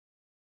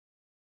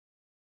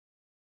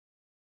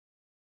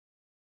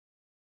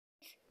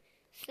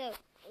So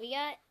we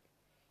got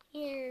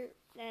here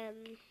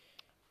melon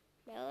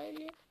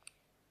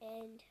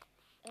and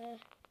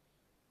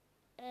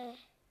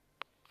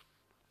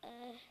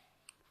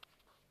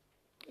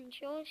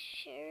control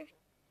share.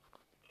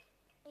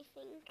 I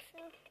think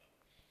so.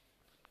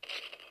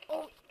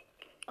 Oh,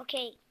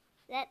 okay.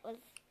 That was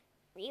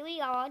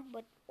really odd,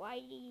 but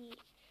why?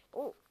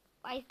 Oh,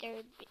 why is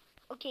there?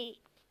 Okay,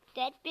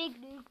 that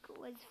big nuke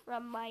was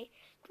from my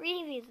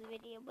previous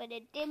video, but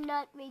it did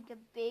not make a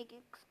big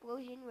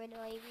explosion when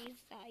I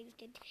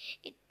resized it.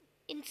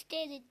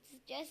 Instead, it's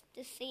just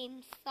the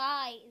same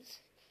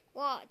size.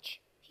 Watch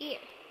here.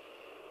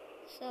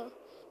 So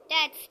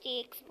that's the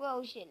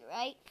explosion,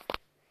 right?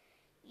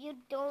 You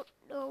don't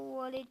know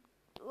what it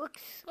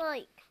looks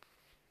like.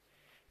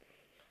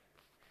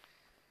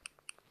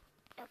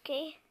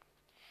 Okay.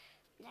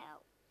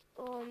 Now,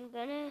 I'm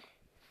gonna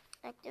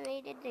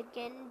activate it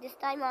again, this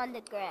time on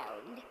the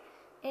ground.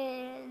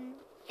 And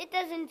it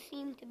doesn't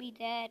seem to be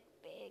that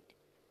big.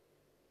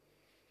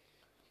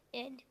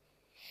 And,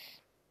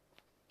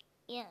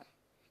 yeah,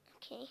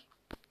 okay.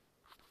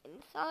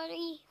 I'm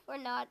sorry for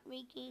not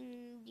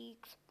making the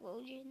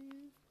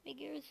explosion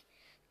figures.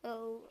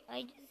 So,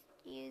 I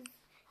just used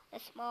a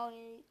small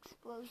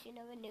explosion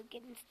of a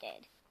nuke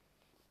instead.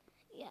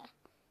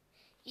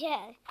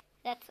 Yeah,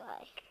 that's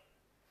why.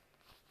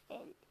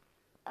 And,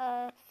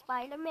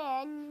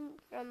 Spider-Man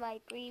from my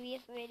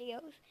previous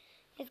videos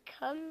has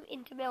come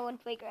into Melon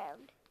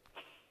Playground.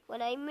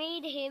 When I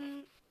made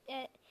him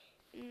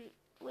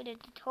with a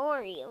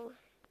tutorial,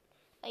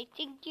 I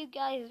think you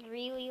guys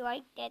really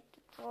liked that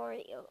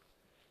tutorial,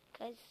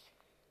 because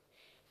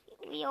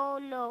we all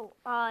know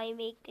I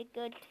make the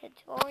good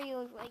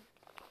tutorials like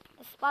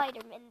a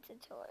Spider-Man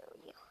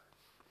tutorial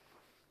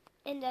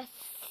and a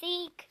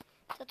Seek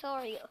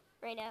tutorial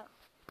right now.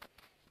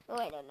 Oh,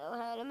 I don't know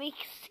how to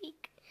make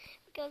Seek,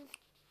 because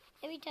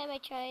every time I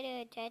try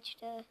to attach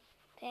the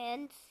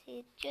pants,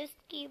 it just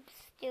keeps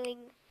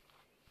doing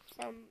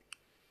some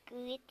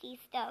glitchy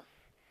stuff.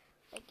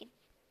 Like it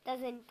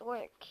doesn't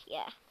work.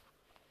 Yeah,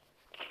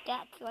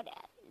 that's what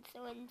happened.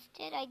 So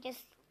instead, I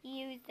just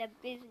use the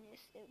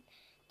business suit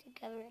to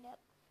cover it up.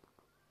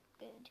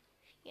 Good.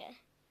 Yeah.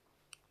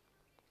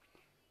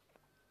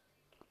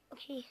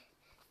 Okay.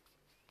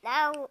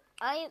 Now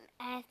I am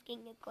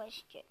asking a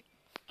question.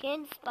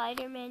 Can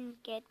Spider-Man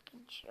get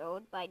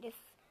controlled by this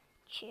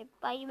chip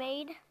I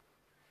made?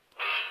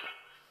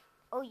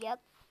 Oh,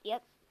 yep.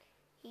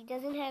 He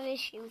doesn't have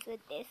issues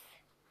with this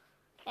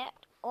at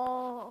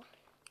all.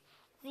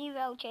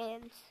 0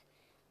 chance.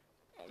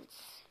 And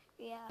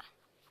yeah,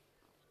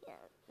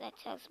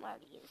 that's how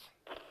smart he is.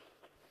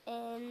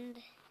 And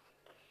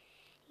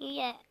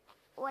yeah,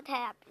 what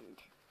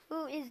happened?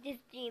 Who is this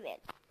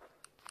demon?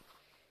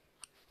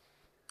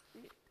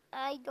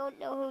 I don't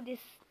know who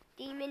this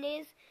demon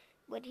is,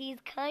 but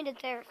he's kind of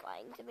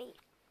terrifying to me.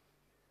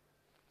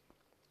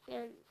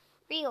 And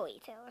really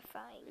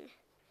terrifying,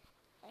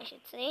 I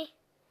should say.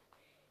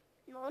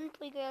 Melon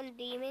Playground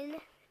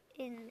demon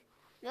in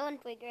Melon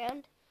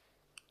Playground,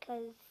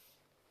 because,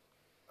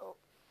 oh,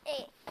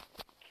 hey,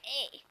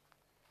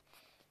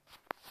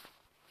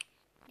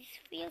 this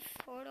feels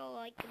sort of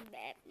like a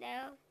map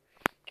now,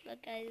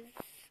 because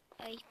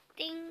I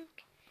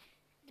think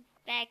the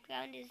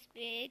background is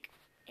big,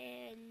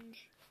 and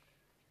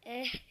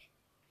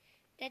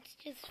that's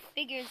just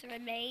figures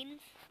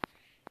remains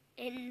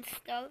and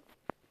stuff,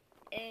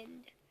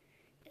 and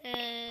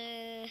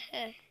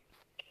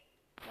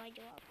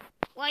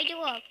why do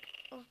up?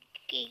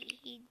 Okay,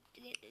 he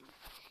didn't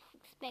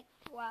expect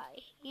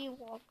why he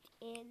walked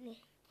in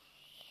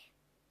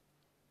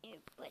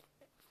here, but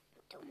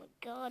oh my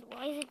god,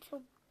 why is it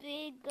so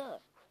big?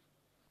 Oh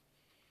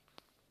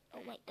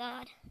my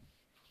god.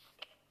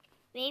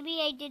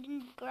 Maybe I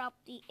didn't grab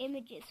the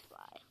images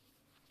file.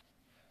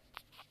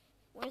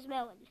 Where's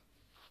Melon?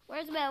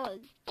 Where's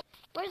Melon?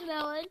 Where's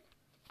Melon?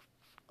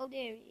 Oh,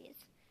 there he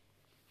is.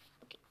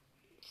 Okay.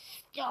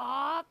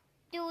 Stop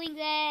doing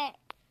that.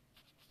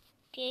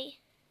 Okay.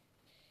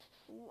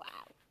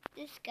 Wow.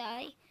 This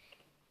guy,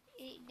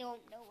 I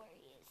don't know where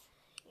he is.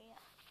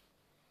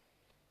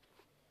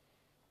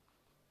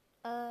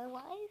 Yeah.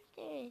 Why is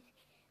there?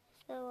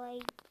 So I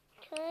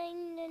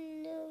kinda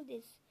know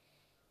this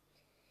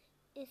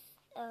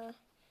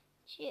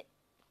chip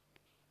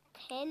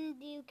can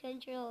do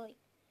control.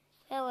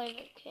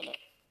 However, can it?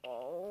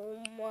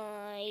 Oh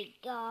my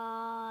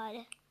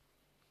god.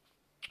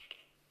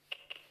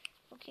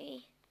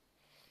 Okay.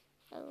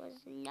 I was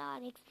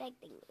not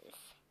expecting this.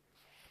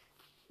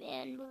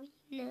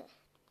 Banbalina.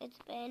 It's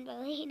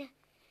Banbalina.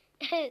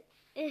 It's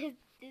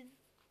this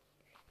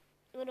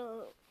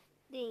little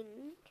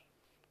thing.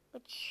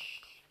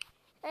 Which,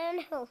 I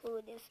don't know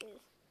who this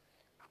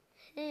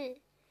is.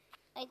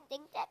 I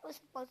think that was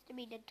supposed to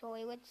be the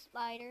toilet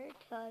spider,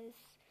 because,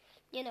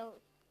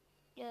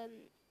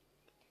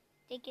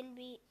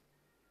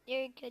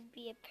 there could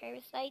be a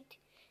parasite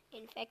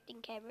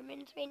infecting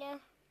cameramans right now.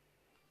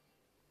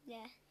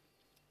 Yeah.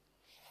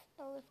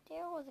 So if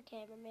there was a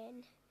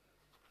cameraman,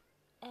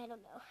 I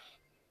don't know.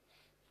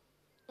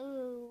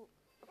 Ooh,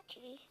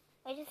 okay.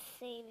 I just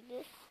saved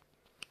this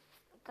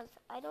because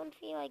I don't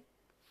feel like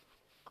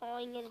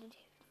calling it a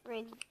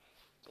different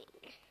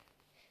thing.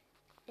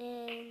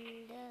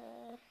 And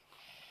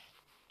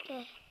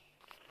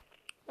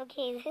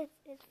okay,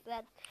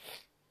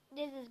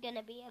 this is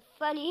gonna be a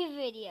funny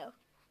video.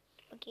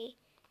 Okay,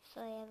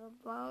 so I have a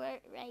ball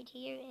right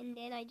here, and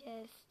then I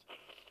just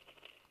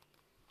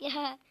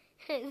that's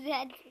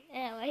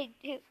how I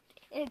do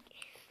it.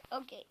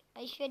 Okay,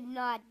 I should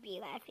not be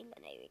laughing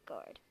when I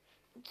record.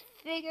 It's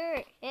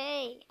Figure,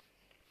 hey.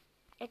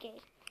 Okay,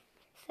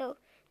 so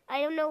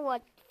I don't know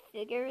what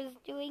Figure is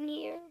doing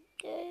here.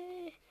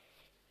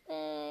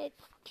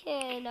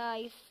 Can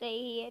I say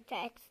he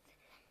attacks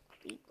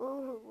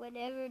people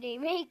whenever they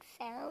make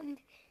sound?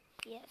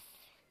 Yes.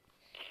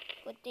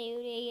 But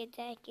do they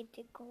attack it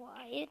to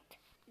quiet?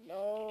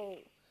 No.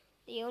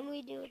 They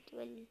only do it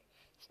when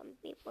some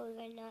people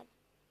are not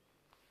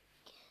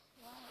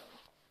loud.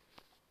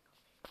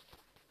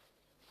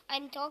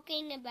 I'm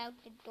talking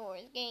about the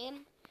Doors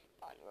game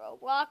on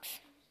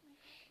Roblox.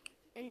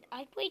 And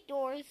I played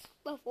Doors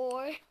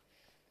before,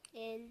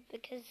 and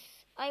because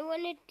I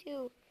wanted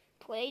to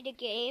play the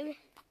game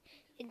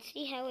and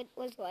see how it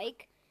was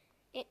like.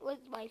 It was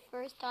my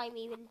first time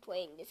even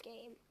playing this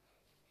game.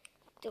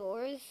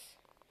 Doors.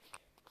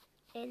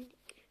 And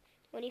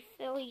when he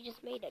fell, he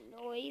just made a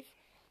noise.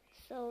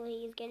 So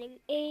he's getting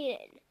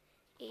eaten.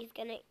 He's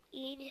gonna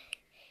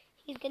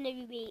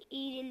be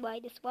eaten by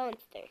this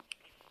monster.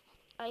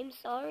 I'm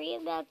sorry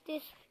about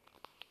this.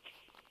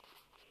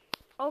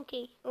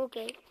 Okay. The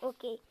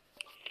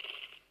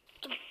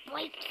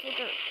white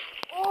Figure.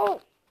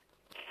 Oh!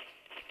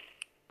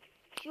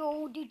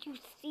 Joe, did you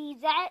see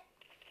that?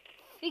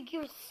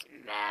 Figure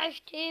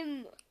smashed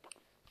him.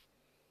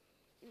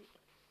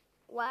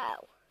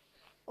 Wow.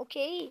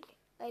 Okay,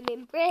 I'm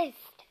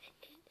impressed.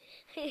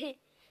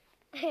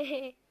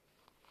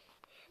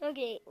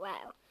 Okay,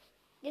 wow.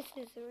 This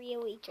is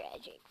really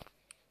tragic.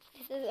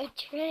 This is a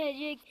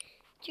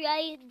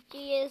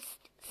tragiest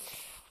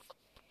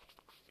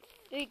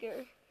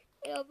Figure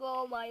of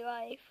all my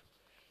life.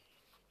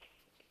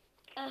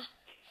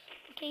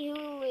 Okay, who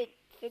will win?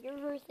 Figure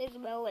versus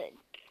Melon.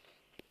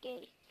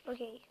 Okay.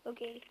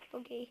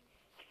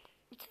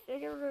 It's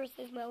Figure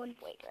versus Melon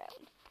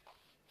playground.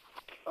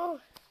 Oh,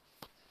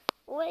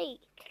 wait.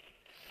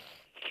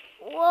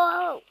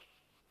 Whoa.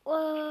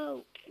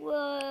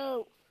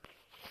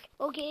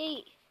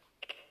 Okay,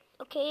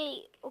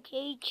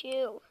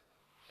 chill.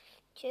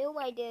 Chill,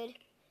 my dude.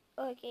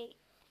 Okay.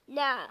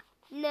 Nah.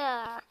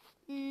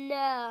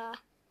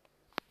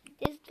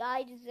 This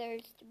guy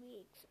deserves to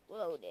be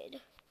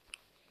exploded.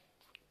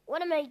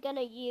 What am I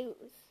gonna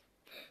use?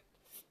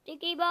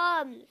 Sticky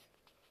bombs.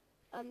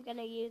 I'm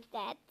gonna use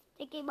that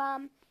sticky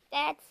bomb,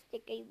 that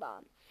sticky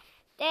bomb,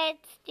 that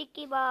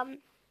sticky bomb,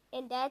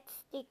 and that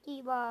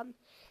sticky bomb.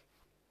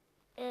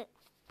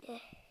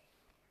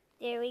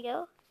 There we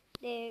go.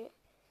 There,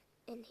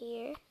 and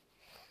here,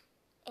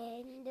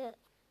 and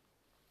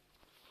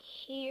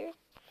here,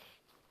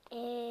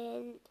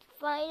 and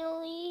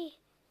finally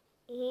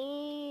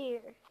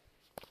here.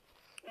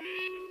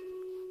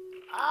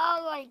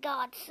 Oh my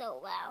God, so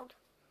loud.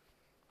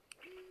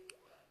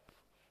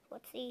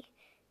 Let's see.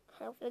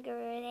 I'll figure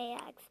an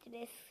AX to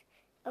this.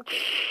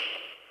 Okay.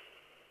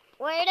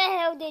 Where the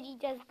hell did he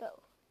just go?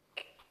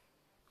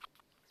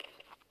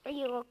 Are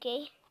you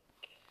okay?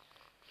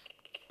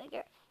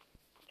 Figure.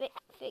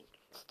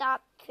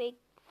 Stop, Fig.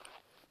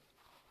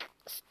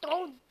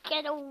 Don't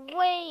get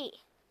away.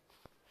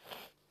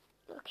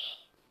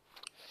 Okay.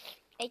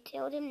 I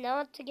told him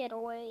not to get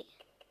away.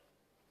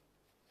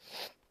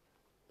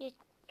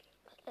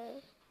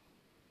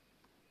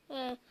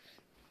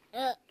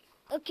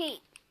 Okay.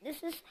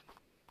 This is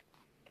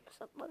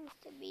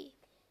supposed to be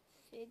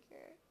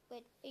Figure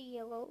with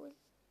yellows.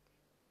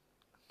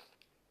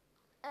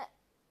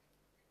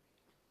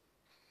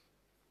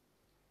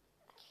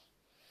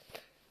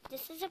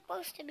 This is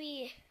supposed to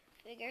be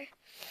Figure,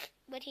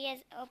 but he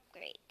has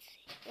upgrades.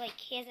 Like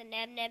he has a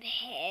nab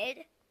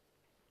head.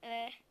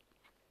 A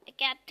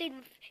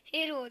Captain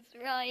Fiddle's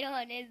right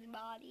on his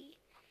body,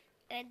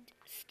 and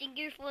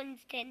stinger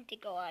phones tend to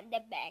go on the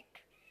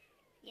back.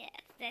 Yes,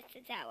 that's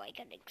how I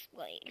can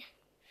explain.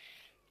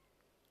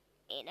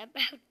 And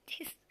about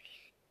this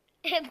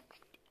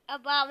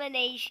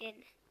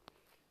abomination.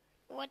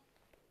 What?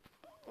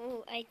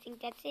 Oh, I think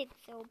that's it.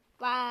 So,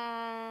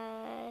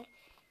 bye.